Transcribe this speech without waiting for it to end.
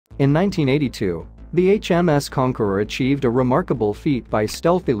In 1982, the HMS Conqueror achieved a remarkable feat by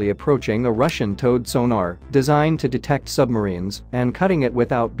stealthily approaching a Russian towed sonar designed to detect submarines and cutting it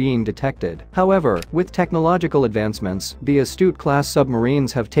without being detected. However, with technological advancements, the Astute-class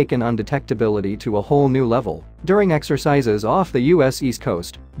submarines have taken undetectability to a whole new level. During exercises off the U.S. East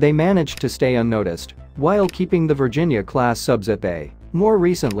Coast, they managed to stay unnoticed, while keeping the Virginia-class subs at bay. More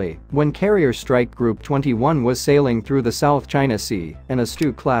recently, when Carrier Strike Group 21 was sailing through the South China Sea, an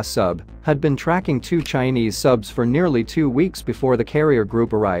Astute-class sub had been tracking 2 Chinese subs for nearly 2 weeks before the carrier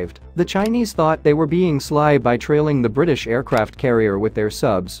group arrived. The Chinese thought they were being sly by trailing the British aircraft carrier with their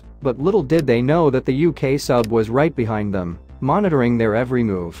subs, but little did they know that the UK sub was right behind them, monitoring their every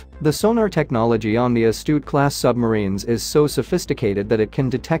move. The sonar technology on the Astute-class submarines is so sophisticated that it can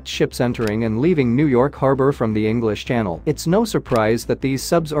detect ships entering and leaving New York Harbor from the English Channel. It's no surprise that these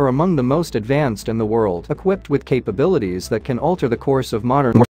subs are among the most advanced in the world, equipped with capabilities that can alter the course of modern